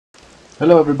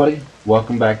Hello everybody,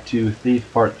 welcome back to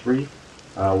Thief Part 3.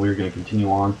 We're going to continue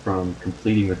on from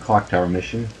completing the clock tower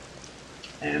mission,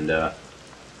 and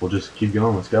we'll just keep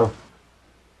going. Let's go.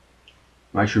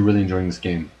 I'm actually really enjoying this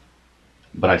game,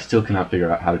 but I still cannot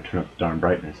figure out how to turn up the darn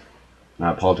brightness. And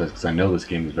I apologize because I know this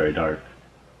game is very dark.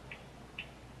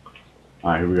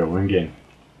 Alright, here we go, we're in game.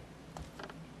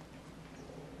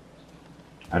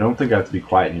 I don't think I have to be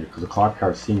quiet in here because the clock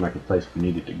tower seemed like a place we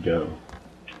needed to go.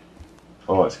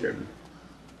 Oh, that scared me.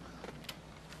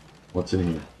 What's in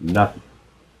here? Nothing.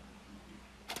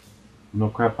 No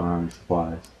crap on any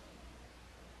supplies.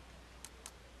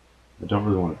 I don't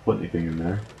really want to put anything in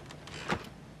there. I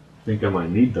think I might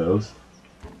need those.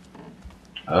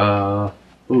 Ooh,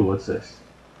 what's this?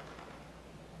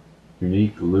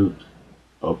 Unique loot.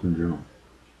 Open journal.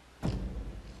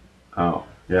 Oh,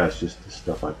 yeah, it's just the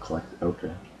stuff I've collected.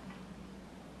 Okay.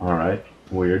 Alright,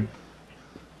 weird.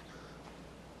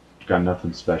 Got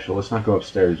nothing special. Let's not go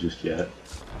upstairs just yet.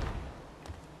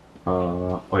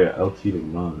 Oh yeah, LT to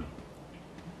run.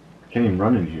 Can't even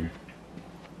run in here.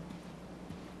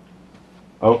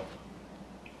 Oh.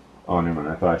 Oh, never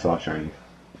mind. I thought I saw it shining.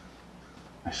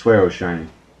 I swear it was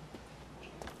shining.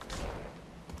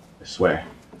 I swear.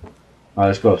 Alright,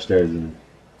 let's go upstairs and...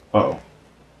 Uh-oh.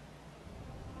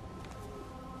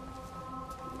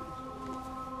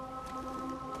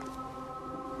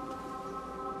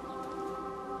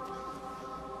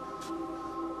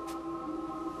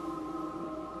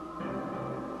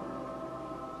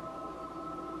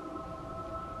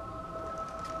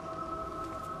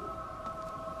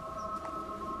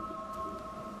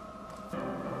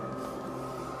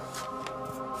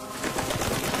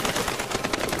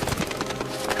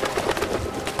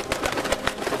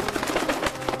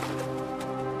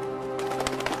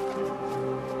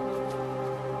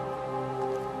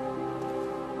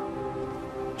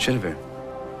 Shelver.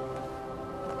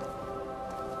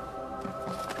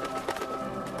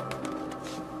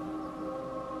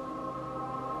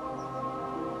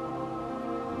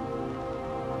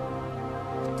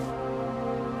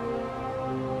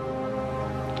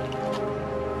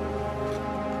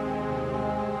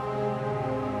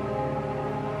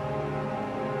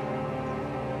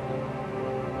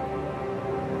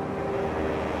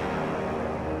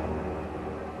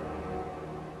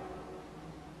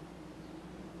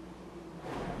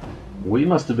 We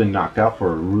must have been knocked out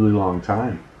for a really long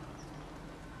time.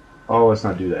 Oh, let's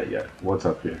not do that yet. What's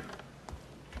up here?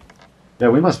 Yeah,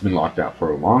 we must have been locked out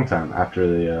for a long time after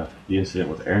the incident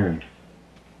with Aaron.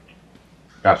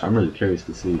 Gosh, I'm really curious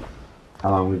to see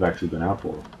how long we've actually been out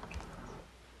for.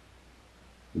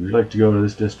 Would you like to go to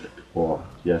this district? Well,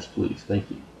 yes, please. Thank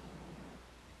you.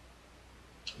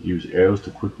 Use arrows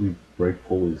to quickly break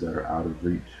pulleys that are out of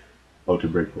reach. Oh, to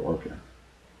break pull. Okay.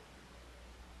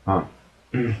 Huh.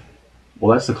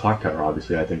 Well, that's the clock tower,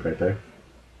 obviously, I think, right there.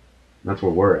 That's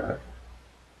where we're at.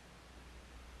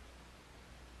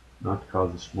 Not to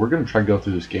cause this. We're going to try to go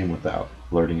through this game without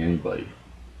alerting anybody.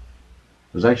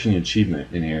 There's actually an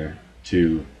achievement in here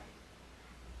to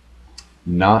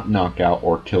not knock out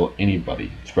or kill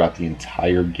anybody throughout the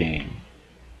entire game.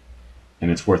 And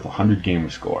it's worth 100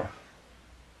 gamer score.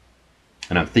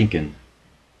 And I'm thinking,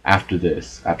 after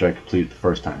this, after I complete it the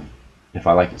first time, if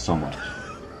I like it so much,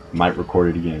 I might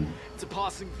record it again. It's a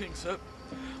passing thing, sir.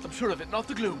 I'm sure of it, not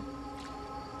the gloom.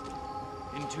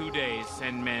 In 2 days,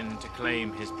 send men to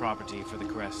claim his property for the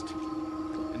crest,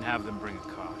 and have them bring a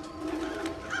cart.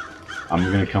 I'm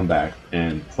going to come back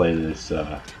and play this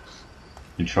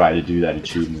and try to do that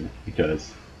achievement,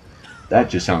 because that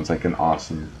just sounds like an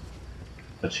awesome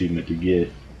achievement to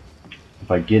get. If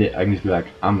I get it, I can just be like,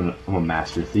 I'm a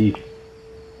master thief.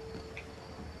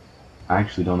 I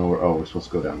actually don't know where. Oh, we're supposed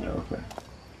to go down there. Okay.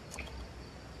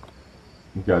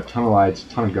 We've got a ton of lights, a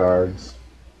ton of guards.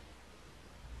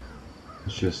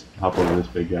 Let's just hop over this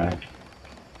big guy.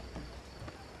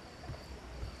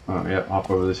 Oh, yeah, hop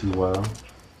over this as well.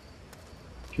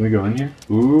 Can we go in here?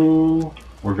 Ooh,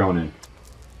 we're going in.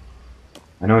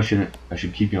 I know I shouldn't. I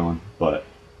should keep going, but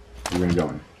we're gonna go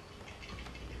in.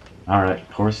 All right,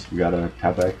 of course we gotta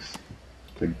tap X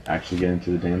to actually get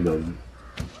into the damn building.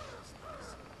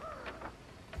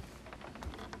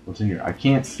 What's in here? I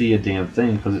can't see a damn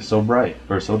thing because it's so bright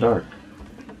or so dark.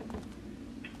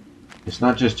 It's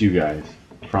not just you guys,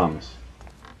 I promise.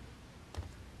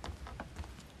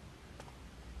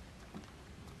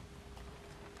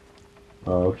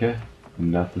 Okay,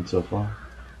 nothing so far.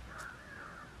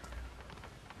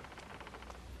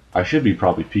 I should be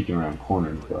probably peeking around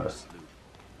corners, but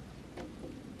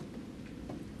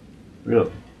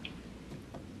really,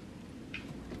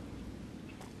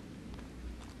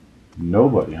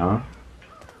 nobody, huh?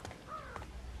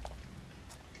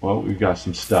 Well, we've got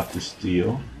some stuff to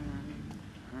steal.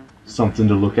 Something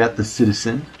to look at. The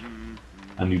citizen.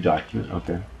 A new document.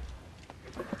 Okay.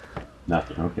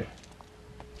 Nothing. Okay.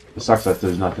 It sucks that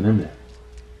there's nothing in there.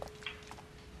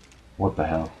 What the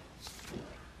hell?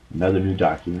 Another new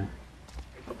document.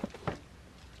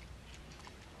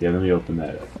 Yeah, let me open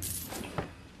that up.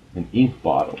 An ink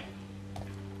bottle.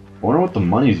 I wonder what the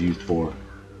money's used for.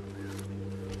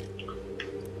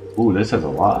 Ooh, this has a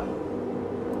lot.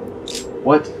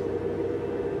 What?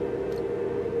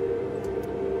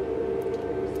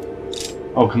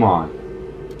 Oh, come on.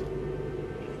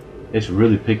 It's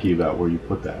really picky about where you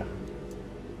put that.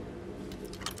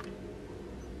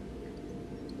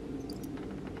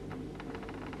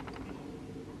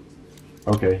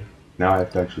 Okay, now I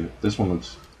have to actually... This one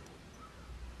looks...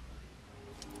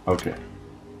 Okay.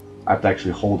 I have to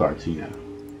actually hold RT now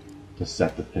to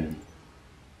set the pin.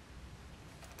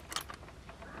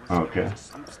 Okay.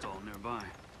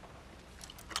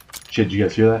 Shit, did you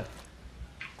guys hear that?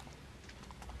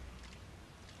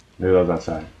 Maybe that was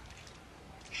outside.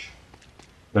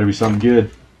 Better be something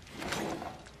good.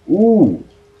 Ooh!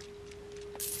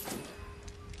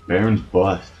 Baron's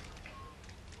bust.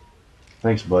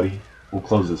 Thanks, buddy. We'll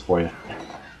close this for you.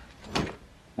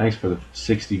 Thanks for the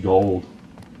 60 gold.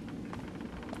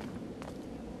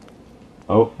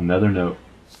 Oh, another note.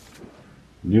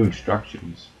 New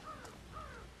instructions.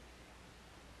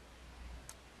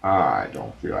 I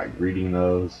don't feel like reading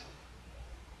those.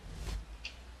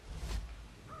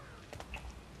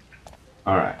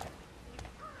 Alright.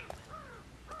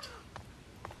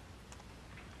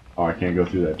 Oh, I can't go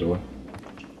through that door.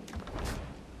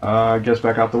 I guess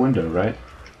back out the window, right?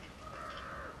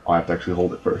 Oh, I have to actually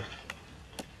hold it first.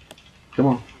 Come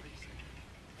on.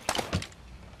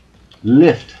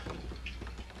 Lift.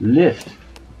 Lift.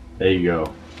 There you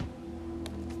go.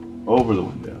 Over the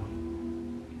window.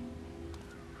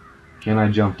 Can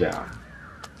I jump down?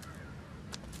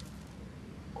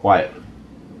 Quietly.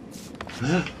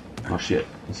 Oh shit,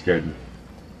 it scared me.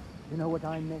 You know what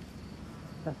I miss?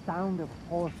 The sound of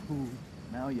horse hooves.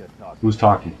 Now you're talking. Who's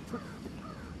talking?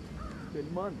 It's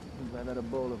been months since I've had a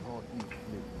bowl of horse meat.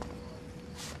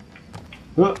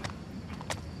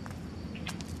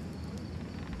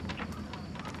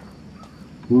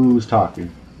 Who's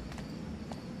talking?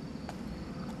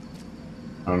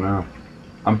 I don't know.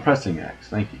 I'm pressing X,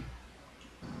 thank you.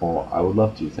 Oh, I would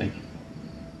love to, thank you.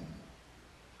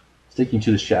 Sticking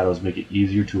to the shadows make it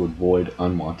easier to avoid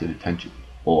unwanted attention.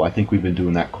 Oh, I think we've been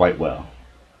doing that quite well.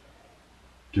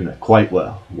 Doing that quite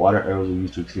well. Water arrows are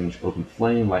used to extinguish open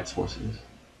flame, light sources.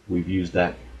 We've used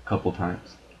that a couple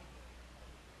times.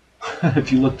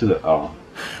 If you look to the... Oh.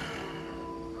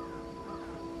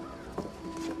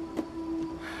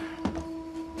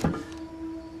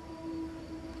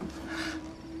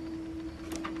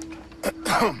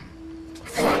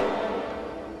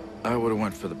 I would have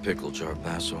went for the pickle jar,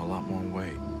 Basso. A lot more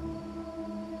weight.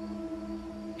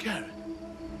 Garrett.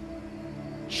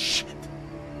 Shit.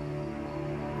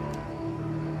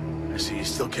 I see you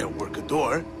still can't work a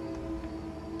door.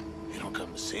 You don't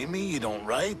come to see me, you don't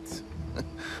write.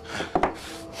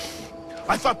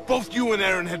 I thought both you and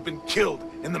Aaron had been killed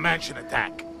in the mansion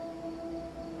attack.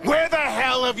 Where the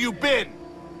hell have you been?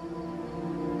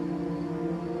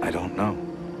 I don't know.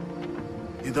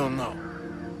 You don't know.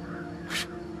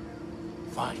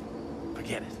 Fine.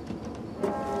 Forget it.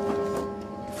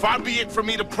 Far be it for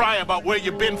me to pry about where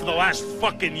you've been for the last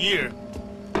fucking year.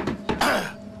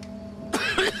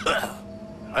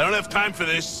 I don't have time for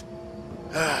this.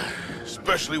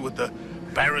 Especially with the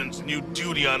Baron's new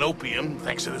duty on opium,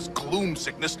 thanks to this gloom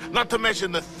sickness, not to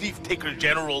mention the Thief-Taker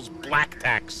General's black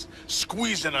tax,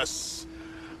 squeezing us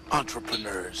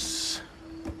entrepreneurs.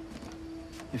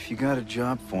 If you got a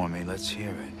job for me, let's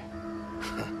hear it.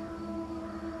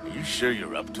 Are you sure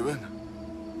you're up to it?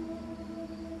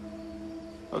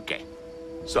 Okay,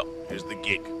 so here's the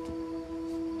gig.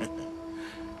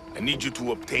 I need you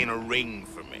to obtain a ring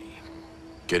for me.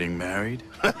 Getting married?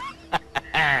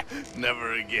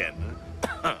 Never again.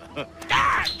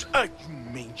 Ah, you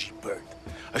mangy bird.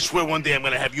 I swear one day I'm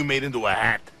gonna have you made into a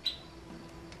hat.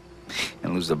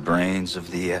 And lose the brains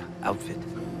of the outfit?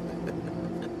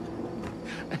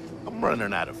 I'm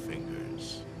running out of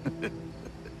fingers.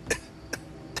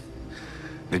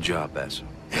 Good job, Basso.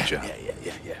 Good job.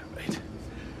 Yeah, right.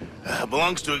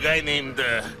 Belongs to a guy named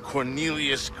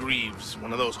Cornelius Greaves.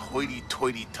 One of those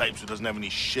hoity-toity types who doesn't have any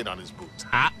shit on his boots.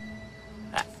 Huh?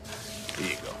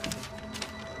 Here you go.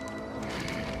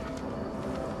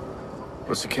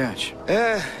 What's the catch?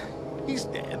 He's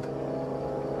dead.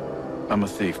 I'm a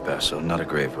thief, Basso, not a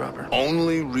grave robber.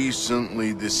 Only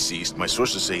recently deceased. My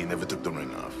sources say he never took the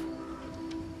ring off.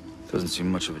 Doesn't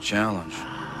seem much of a challenge.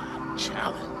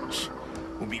 Challenge.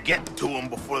 We'll be getting to him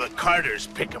before the Carters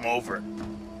pick him over.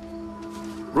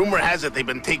 Rumor has it they've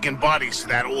been taking bodies to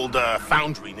that old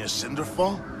foundry near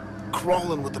Cinderfall.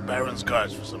 Crawling with the Baron's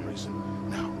guards for some reason.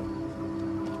 Now,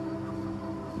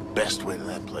 the best way to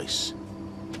that place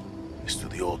is through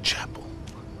the old chapel.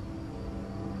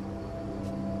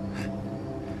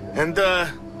 And,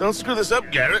 don't screw this up,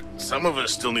 Garrett. Some of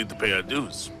us still need to pay our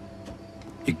dues.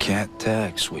 You can't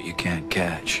tax what you can't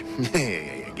catch.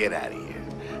 Yeah, get out of here.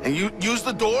 And you use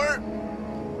the door?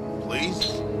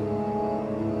 Please?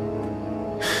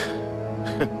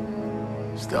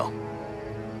 Still,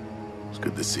 it's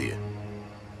good to see you.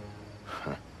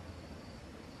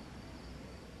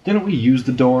 Didn't we use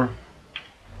the door?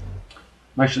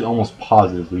 I'm actually almost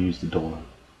positive we used the door.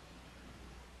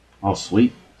 Oh,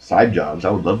 sweet. Side jobs.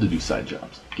 I would love to do side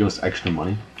jobs. Give us extra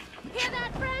money. Hear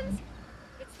that, friends?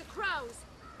 It's the crows.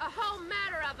 A whole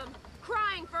matter of them,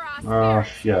 crying for our Oh, spirits.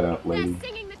 shut up, lady. They're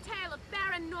singing the tale of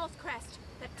Baron Northcrest.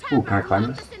 The Ooh, can I climb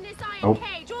locked this? us in this iron Oh.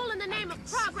 cage, all in the name of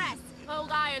progress. Old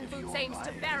Iron Boots aims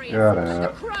to bury us. Shut The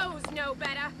up. crows know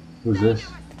better. Who's this?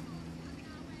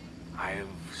 I've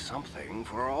something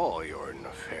for all your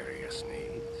nefarious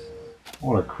needs.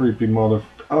 What a creepy mother...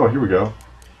 Oh, here we go.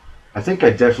 I think I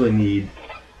definitely need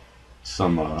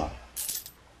some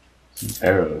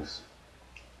arrows.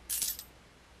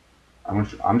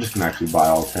 I'm just gonna actually buy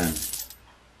all 10.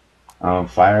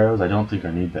 Fire arrows, I don't think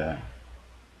I need that.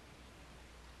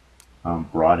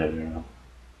 Broadhead arrow.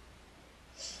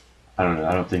 I don't know,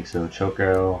 I don't think so. Choke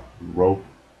arrow, rope.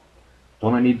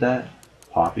 Don't I need that?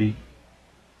 Poppy.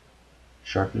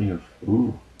 Sharpening of...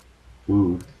 Ooh.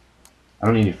 Food. I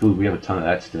don't need any food, we have a ton of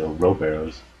that still. Rope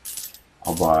arrows.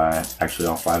 I'll buy actually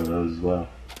all 5 of those as well.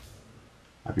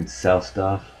 I can sell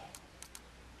stuff.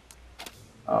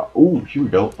 Ooh, here we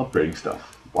go. Upgrading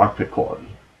stuff. Lockpick quality.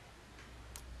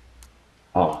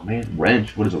 Oh man,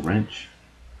 wrench. What is a wrench?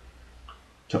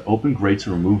 To open grates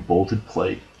and remove bolted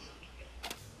plate.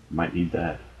 Might need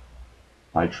that.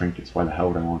 Buy trinkets. Why the hell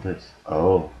would I want this?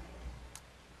 Oh.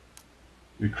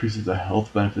 Increases the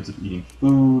health benefits of eating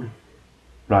food.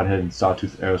 Broadhead and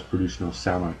sawtooth arrows produce no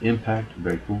sound on impact.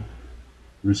 Very cool.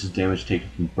 Reduces damage taken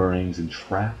from burnings and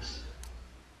traps.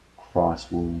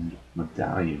 Crosswound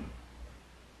medallion.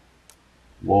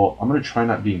 Well, I'm going to try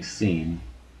not being seen.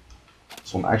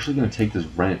 So I'm actually going to take this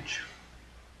wrench.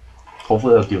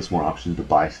 Hopefully that'll give us more options to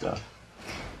buy stuff.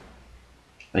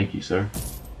 Thank you, sir.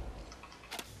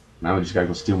 Now we just gotta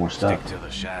go steal more stuff. Stick to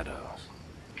the shadows.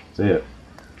 See it.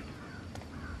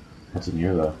 What's in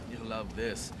here, though? You'll love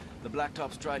this. The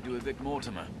Blacktops tried to evict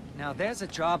Mortimer. Now there's a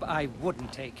job I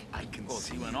wouldn't take. Of course,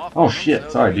 he went off Oh on them, shit, so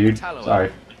sorry they beat dude. Tallow Sorry.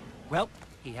 out. Well,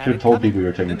 he had Should it have told coming. people you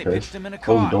were taking Then the they piss. pitched him in a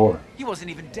Close car. the door. He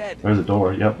wasn't even dead. There's a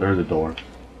door. Yep, there's a door.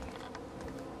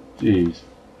 Jeez.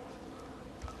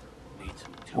 Need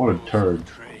some What a tools turd. of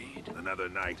trade. Another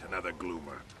night, another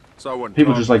gloomer. Someone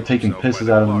People just like taking himself by pisses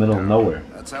out of the middle of clock nowhere.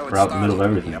 That's how it Or out in the started middle of with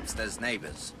everything. the upstairs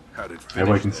neighbors. tower. How did it finish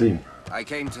Everybody can then? see him. I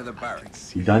came to the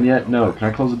barracks. You done yet? No. Can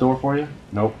I close the door for you?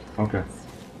 Nope. Okay.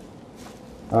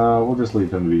 We'll just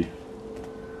leave him be.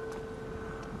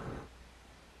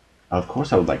 Of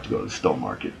course I would like to go to the stone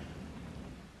market.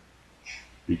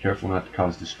 Be careful not to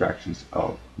cause distractions.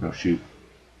 Oh, no, shoot.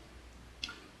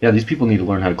 Yeah, these people need to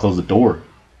learn how to close the door.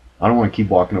 I don't want to keep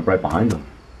walking up right behind them.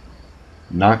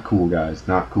 Not cool, guys.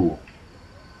 Not cool.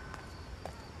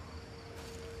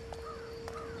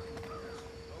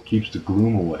 Keeps the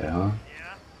gloom away, huh?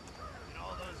 Yeah. In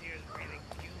all those years breathing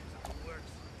fumes of the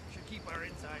works should keep our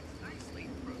insides nicely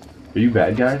improved. Are you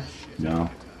bad guys? No.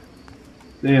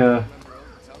 They,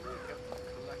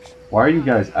 why are you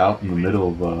guys out in the middle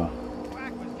of,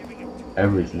 Quack was giving him 2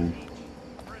 everything?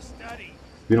 for a study.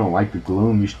 If you don't like the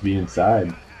gloom, you should be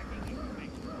inside.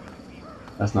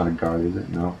 That's not a guard, is it?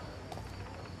 No.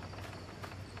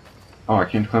 Oh, I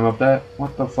can't climb up that?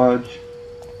 What the fudge?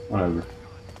 Whatever.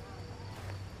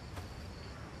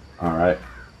 Alright.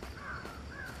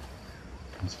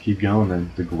 Let's keep going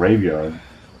then. The graveyard.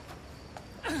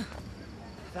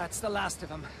 That's the last of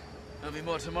them. There'll be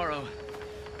more tomorrow.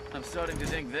 I'm starting to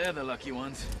think they're the lucky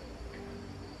ones.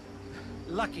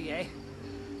 Lucky, eh?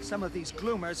 Some of these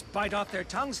gloomers bite off their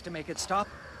tongues to make it stop.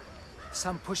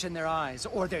 Some push in their eyes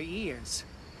or their ears.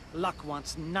 Luck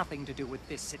wants nothing to do with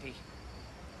this city.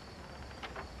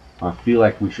 I feel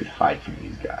like we should hide from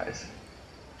these guys.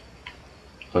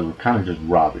 Because we're kind of just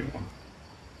robbing them.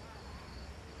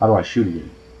 How do I shoot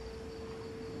again?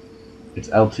 It's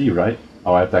LT, right?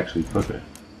 Oh, I have to actually equip it.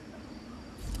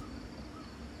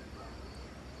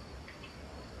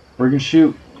 We're gonna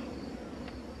shoot.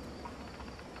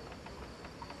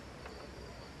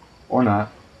 Or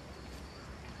not.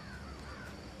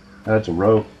 That's a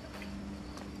rope.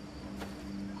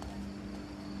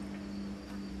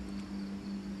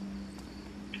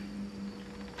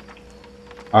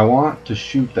 I want to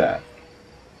shoot that.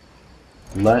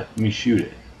 Let me shoot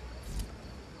it.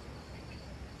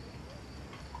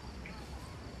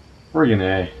 Friggin'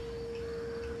 A.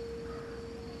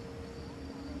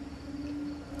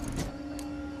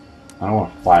 I don't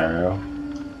want a fire arrow.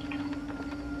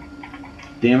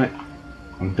 Damn it.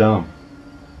 I'm dumb.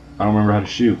 I don't remember how to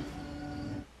shoot.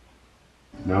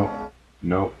 Nope.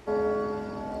 Nope.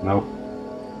 Nope.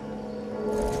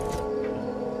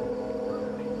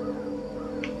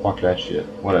 Fuck that shit.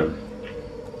 Whatever.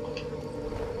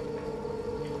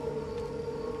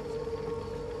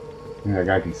 Think that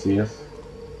guy can see us?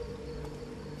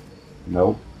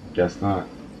 Nope. Guess not.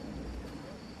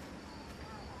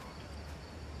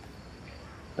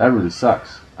 That really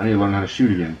sucks. I need to learn how to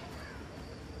shoot again.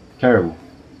 Terrible.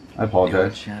 I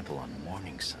apologize. The chapel on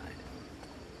Morningside.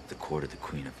 The court of the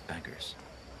Queen of Beggars.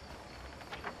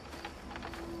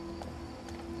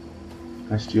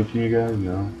 Can I steal from you guys?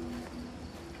 No.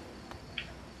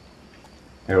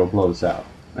 Here, we'll blow this out.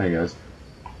 There you guys.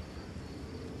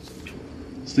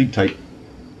 Sleep tight.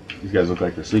 These guys look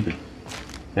like they're sleeping.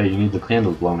 Hey, you need the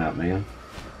candles blown out, man.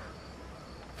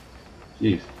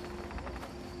 Jeez.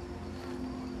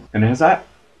 And has that...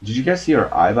 Did you guys see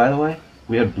our eye, by the way?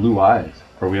 We had blue eyes.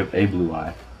 Or we have a blue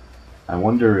eye. I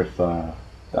wonder if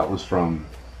that was from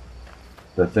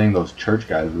the thing those church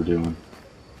guys were doing.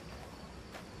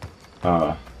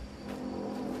 Because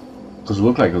it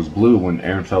looked like it was blue when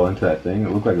Aaron fell into that thing.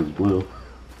 It looked like it was blue.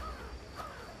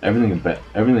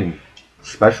 Everything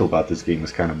special about this game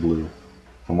is kind of blue.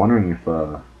 I'm wondering if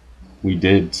we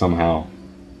did somehow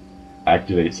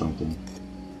activate something.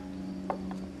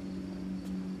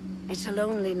 It's a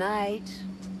lonely night.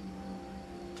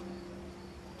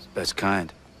 It's the best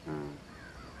kind.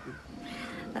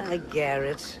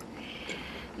 Garrett.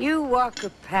 You walk a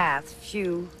path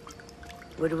few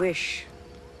would wish.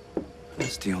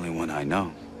 That's the only one I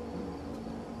know.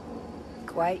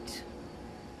 Quite.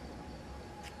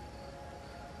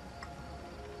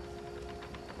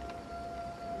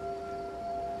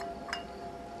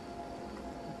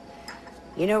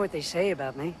 You know what they say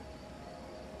about me?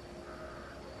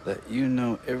 That you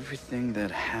know everything that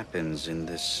happens in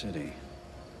this city.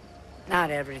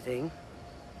 Not everything.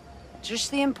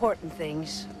 Just the important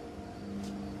things.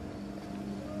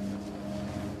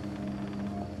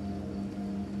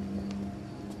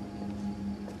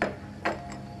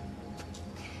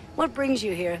 What brings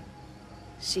you here?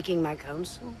 Seeking my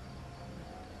counsel?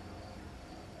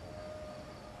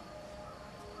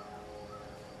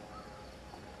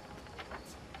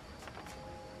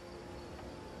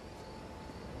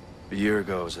 A year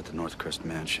ago, I was at the Northcrest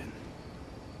Mansion.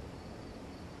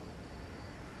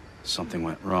 Something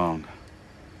went wrong.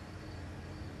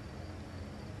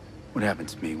 What happened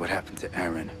to me? What happened to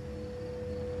Aaron?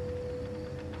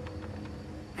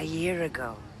 A year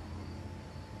ago.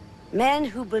 Men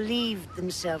who believed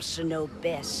themselves to know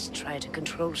best tried to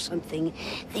control something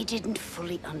they didn't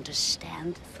fully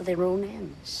understand for their own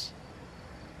ends.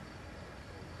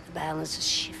 The balance has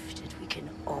shifted. We can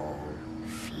all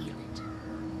feel it.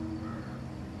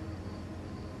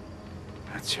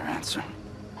 That's your answer.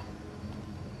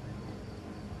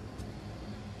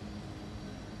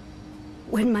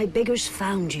 When my beggars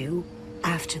found you,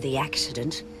 after the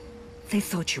accident, they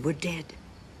thought you were dead.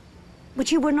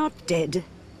 But you were not dead.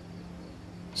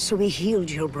 So we healed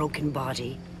your broken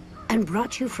body and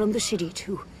brought you from the city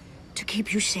to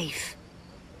keep you safe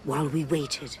while we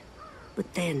waited.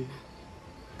 But then,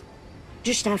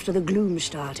 just after the gloom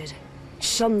started,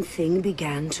 something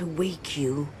began to wake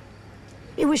you.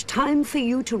 It was time for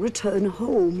you to return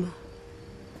home.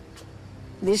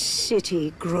 This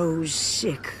city grows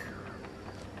sick.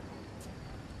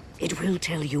 It will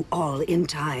tell you all in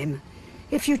time,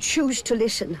 if you choose to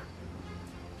listen.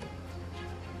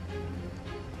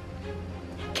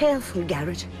 Careful,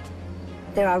 Garrett.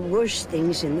 There are worse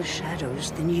things in the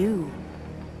shadows than you.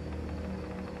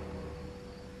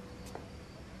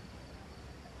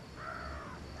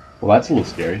 Well, that's a little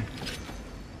scary.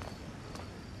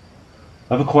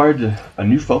 I've acquired a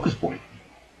new focus point.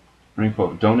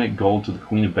 Donate gold to the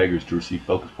Queen of Beggars to receive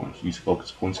focus points. Use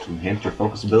focus points to enhance your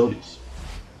focus abilities.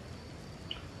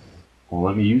 Well,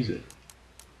 let me use it.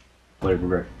 Player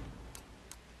progression.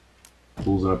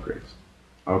 Tools and upgrades.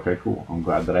 Okay, cool. I'm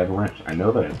glad that I have a wrench. I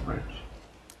know that I have a wrench.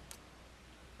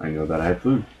 I know that I have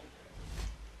food.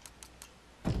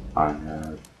 I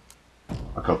have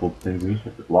a couple of things in each.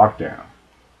 Lockdown.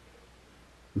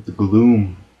 With the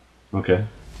gloom. Okay.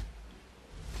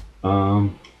 Oh,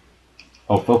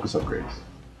 focus upgrades.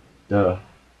 Duh.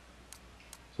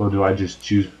 So do I just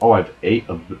choose? Oh, I have 8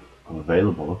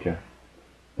 available. Okay.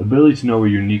 Ability to know where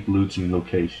unique loots and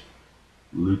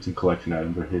collection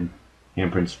items are hidden.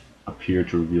 Handprints appear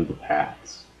to reveal the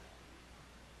paths.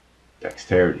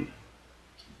 Dexterity.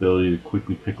 Ability to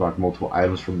quickly picklock multiple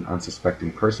items from an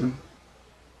unsuspecting person.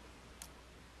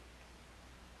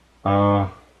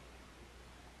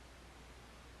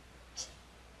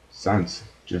 Sense.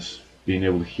 Just being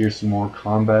able to hear some more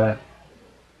combat.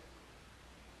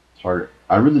 Target.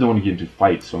 I really don't want to get into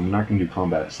fights, so I'm not going to do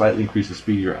combat. Slightly increase the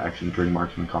speed of your action during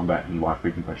marksman combat and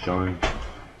lockpicking by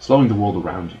slowing the world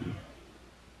around you.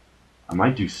 I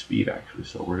might do speed actually,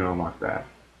 so we're going to unlock that.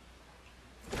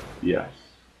 Yes.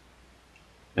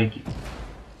 Thank you.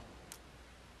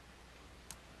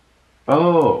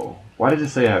 Oh, why did it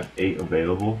say I have 8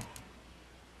 available?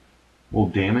 Well,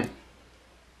 damn it.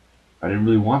 I didn't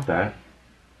really want that.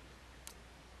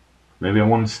 Maybe I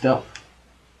wanted stealth.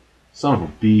 Son of a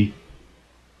bee.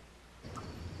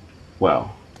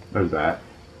 Well, there's that.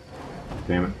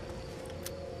 Damn it.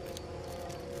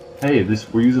 Hey,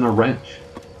 we're using a wrench.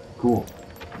 Cool.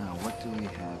 Now, what do we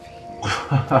have here?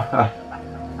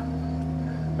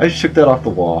 I just took that off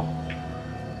the wall.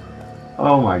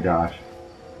 Oh my gosh.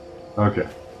 Okay.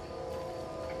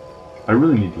 I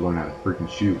really need to learn how to freaking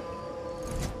shoot.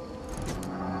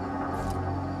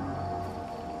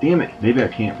 Damn it. Maybe I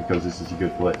can't because this is a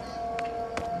good place.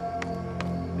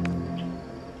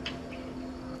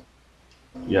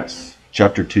 Yes.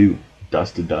 Chapter 2.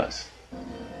 Dust to Dust.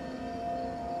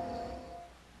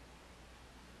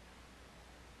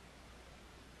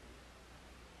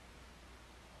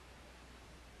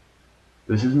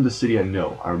 This isn't the city I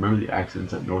know. I remember the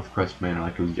accidents at Northcrest Manor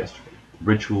like it was yesterday. The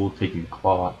ritual, taking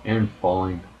claw, and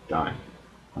falling, dying.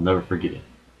 I'll never forget it.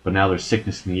 But now there's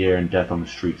sickness in the air and death on the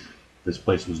streets. This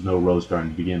place was no rose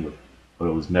garden to begin with, but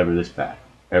it was never this bad.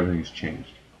 Everything's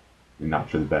changed, and not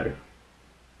for the better.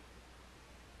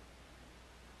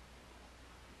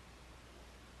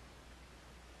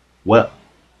 Well,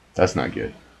 that's not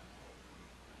good.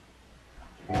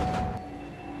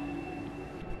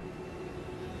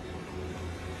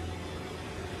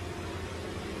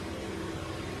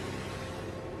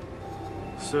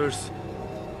 Sirs,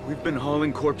 we've been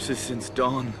hauling corpses since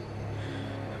dawn.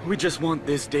 We just want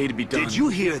this day to be done. Did you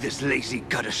hear this lazy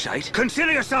gutter shite?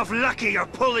 Consider yourself lucky you're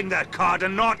pulling that cart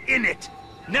and not in it!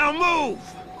 Now move!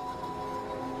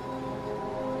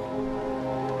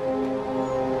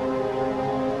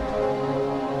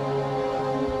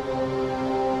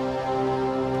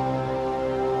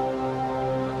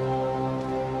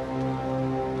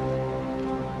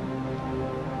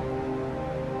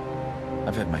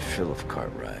 I've had my fill of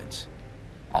cart rides.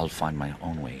 I'll find my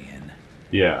own way in.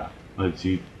 Yeah, let's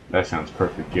see. That sounds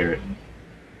perfect, Garrett.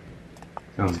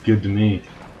 Sounds good to me.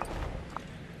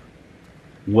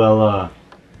 Well,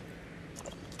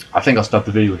 I think I'll stop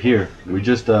the video here. We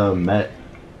just met,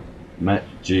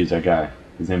 geez, that guy.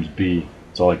 His name's B.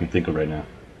 That's all I can think of right now.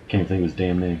 Can't think of his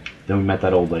damn name. Then we met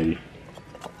that old lady.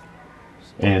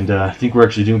 And I think we're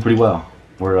actually doing pretty well.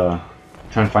 We're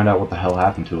trying to find out what the hell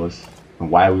happened to us and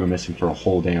why we were missing for a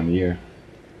whole damn year.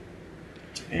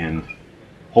 And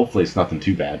hopefully it's nothing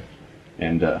too bad.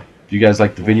 And if you guys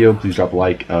liked the video, please drop a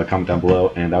like, comment down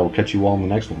below, and I will catch you all in the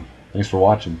next one. Thanks for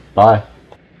watching. Bye.